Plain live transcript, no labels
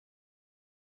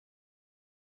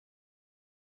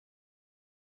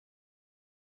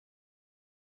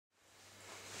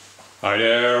Hi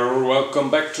there, welcome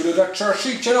back to the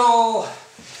DutchRC channel.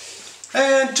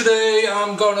 And today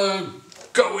I'm gonna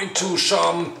go into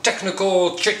some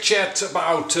technical chit-chat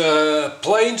about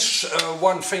planes.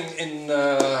 One thing in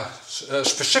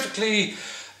specifically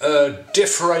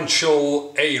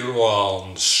differential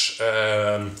ailerons.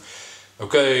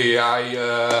 Okay,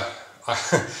 I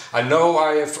know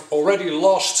I have already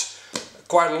lost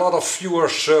quite a lot of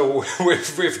viewers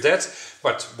with that,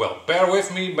 but well, bear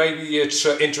with me, maybe it's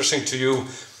interesting to you,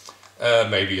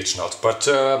 maybe it's not. But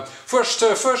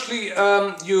firstly,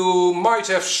 you might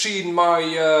have seen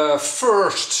my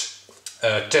first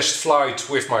test flight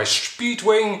with my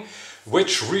SpeedWing,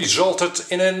 which resulted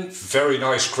in a very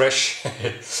nice crash,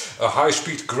 a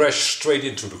high-speed crash straight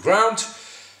into the ground.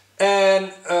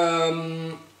 And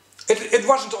it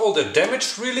wasn't all that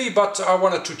damaged really, but I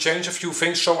wanted to change a few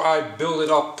things, so I built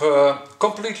it up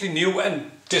completely new,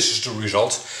 and this is the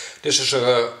result. This is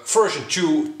a version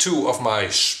 2 of my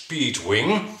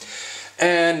SpeedWing.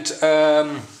 And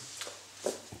to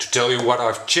tell you what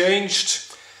I've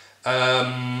changed,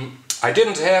 I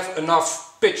didn't have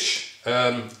enough pitch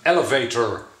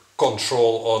elevator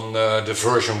control on the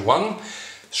version 1,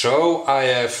 so I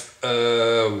have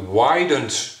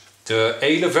widened the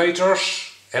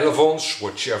elevons,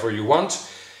 whichever you want.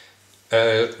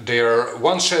 They're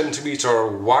 1 centimeter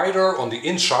wider on the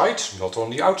inside, not on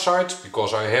the outside,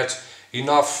 because I had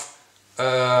enough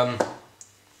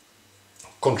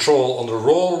control on the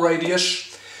roll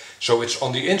radius. So it's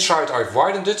on the inside, I've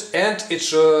widened it, and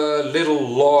it's a little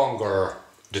longer.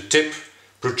 The tip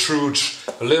protrudes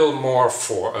a little more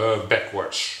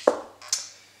backwards.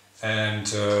 And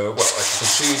well, as you can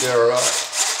see, they're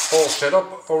all set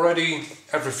up already,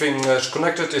 everything is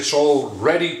connected, it's all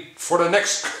ready for the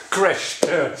next crash.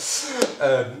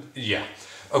 Yeah,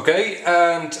 okay,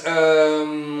 and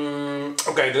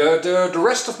okay, the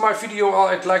rest of my video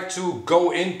I'd like to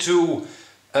go into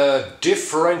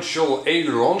differential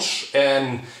ailerons,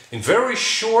 and in very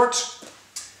short,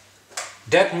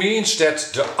 that means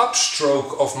that the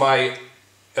upstroke of my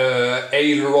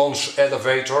ailerons,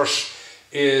 elevators,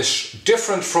 is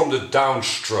different from the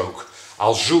downstroke.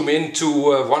 I'll zoom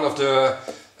into one of the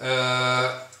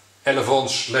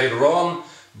elevons later on,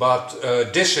 but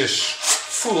this is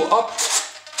full up,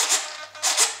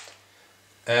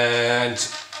 and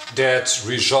that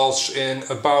results in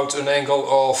about an angle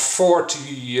of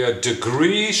 40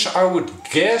 degrees, I would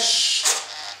guess,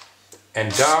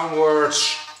 and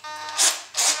downwards.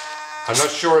 I'm not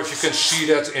sure if you can see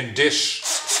that in this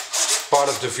part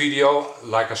of the video.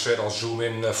 Like I said, I'll zoom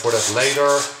in for that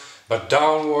later. But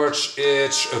downwards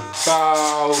it's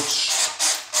about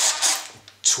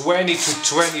 20 to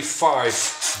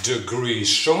 25 degrees.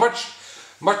 So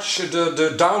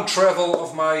the down travel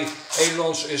of my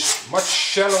ailerons is much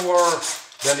shallower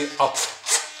than the up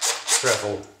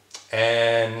travel.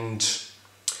 And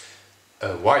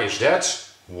why is that?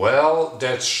 Well,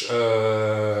 that's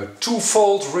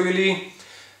twofold really.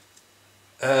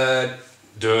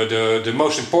 The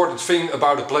most important thing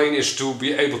about a plane is to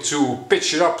be able to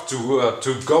pitch it up,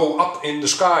 to go up in the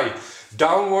sky.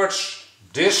 Downwards,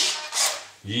 this,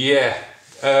 yeah,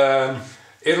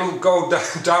 it'll go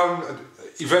down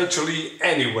eventually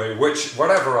anyway,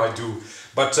 whatever I do.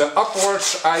 But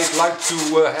upwards, I'd like to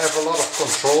have a lot of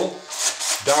control.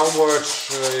 Downwards,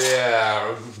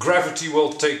 yeah, gravity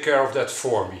will take care of that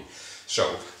for me.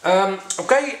 So,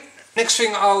 okay, next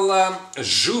thing I'll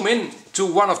zoom in to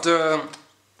one of the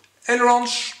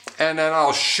ailerons, and then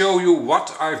I'll show you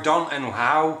what I've done and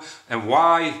how and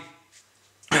why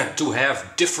to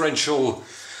have differential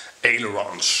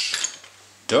ailerons.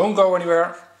 Don't go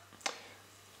anywhere.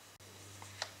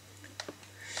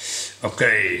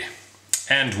 Okay,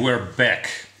 and we're back.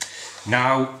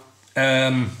 Now,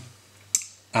 I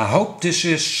hope this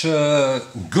is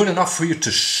good enough for you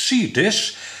to see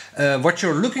this. What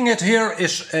you're looking at here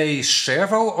is a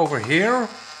servo over here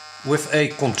with a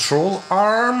control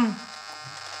arm.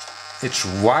 It's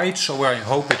wide, so I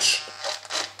hope it's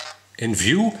in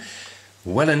view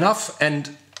well enough.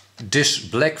 And this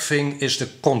black thing is the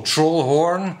control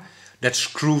horn that's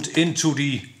screwed into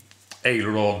the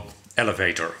aileron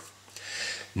elevator.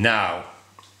 Now,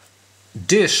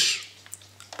 this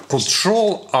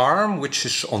control arm, which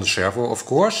is on the servo of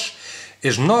course,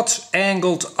 is not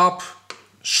angled up,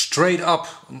 straight up.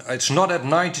 It's not at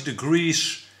 90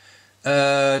 degrees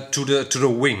to the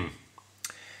wing,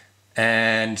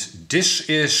 and this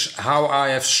is how I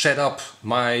have set up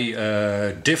my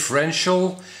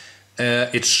differential.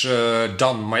 It's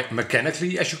done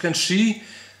mechanically, as you can see.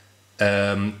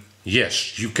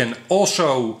 Yes, you can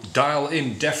also dial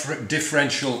in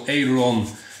differential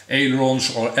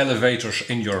ailerons or elevators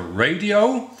in your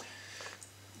radio.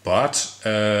 but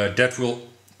that will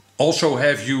also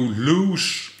have you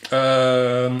lose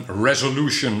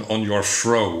resolution on your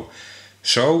throw.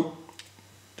 So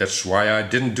that's why I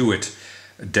didn't do it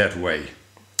that way.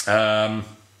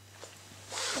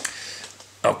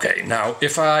 Okay, now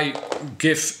if I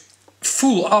give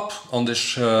full up on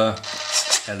this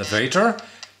elevator,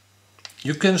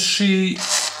 you can see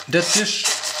that this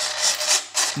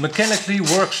mechanically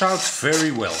works out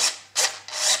very well.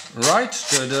 Right?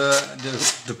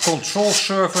 The control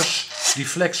surface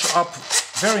deflects up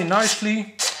very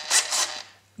nicely,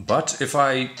 but if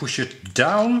I push it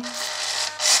down,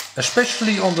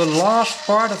 especially on the last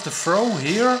part of the throw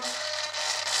here,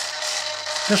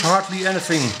 there's hardly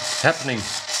anything happening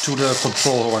to the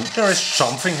control horn. There is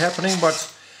something happening, but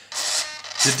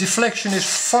the deflection is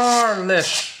far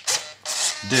less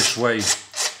this way.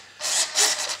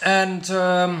 And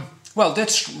well,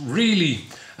 that's really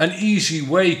an easy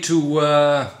way to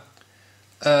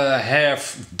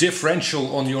have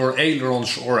differential on your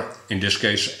ailerons, or in this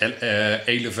case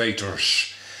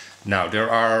elevators. Now there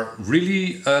are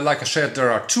really, like I said,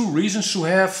 there are two reasons to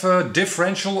have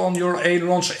differential on your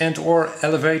ailerons and or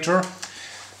elevator.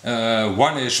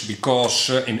 One is because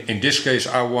in this case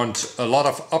I want a lot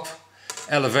of up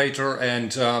elevator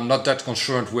and I'm not that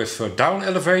concerned with down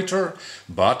elevator,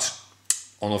 but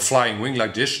on a flying wing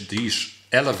like this, these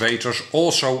elevators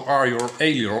also are your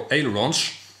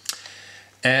ailerons.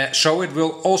 So it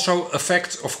will also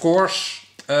affect, of course,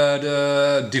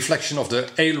 the deflection of the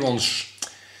ailerons.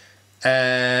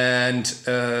 And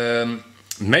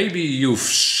maybe you've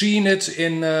seen it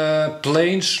in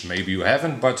planes, maybe you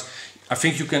haven't, but I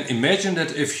think you can imagine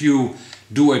that if you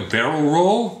do a barrel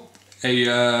roll,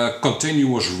 a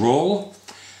continuous roll,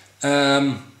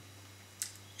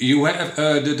 you have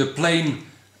the plane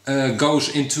goes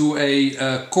into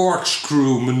a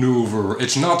corkscrew maneuver.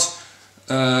 It's not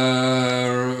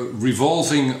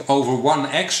revolving over one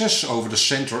axis, over the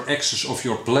center axis of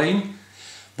your plane,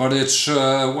 but it's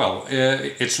well,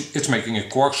 it's making a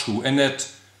corkscrew, and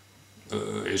that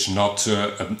is not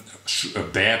a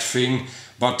bad thing.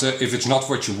 But if it's not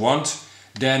what you want,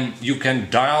 then you can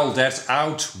dial that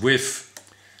out with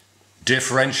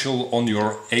differential on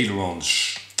your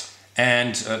ailerons.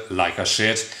 And like I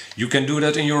said, you can do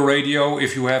that in your radio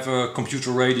if you have a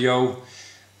computer radio.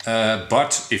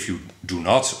 But if you do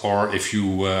not, or if you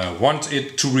want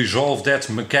it to resolve that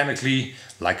mechanically,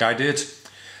 like I did,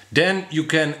 then you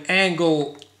can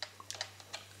angle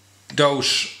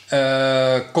those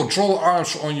control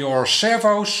arms on your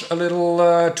servos a little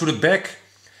to the back,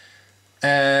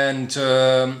 and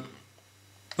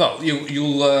well,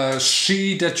 you'll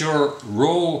see that your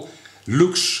roll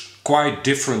looks quite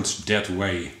different that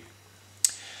way.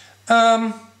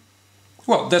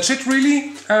 Well, that's it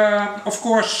really. Of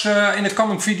course, in a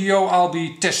coming video I'll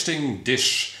be testing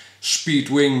this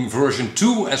SpeedWing version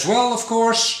 2 as well, of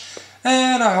course,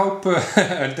 and I hope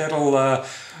that'll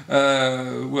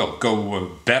well, go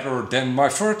better than my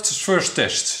first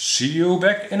test. See you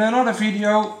back in another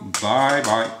video. Bye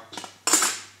bye.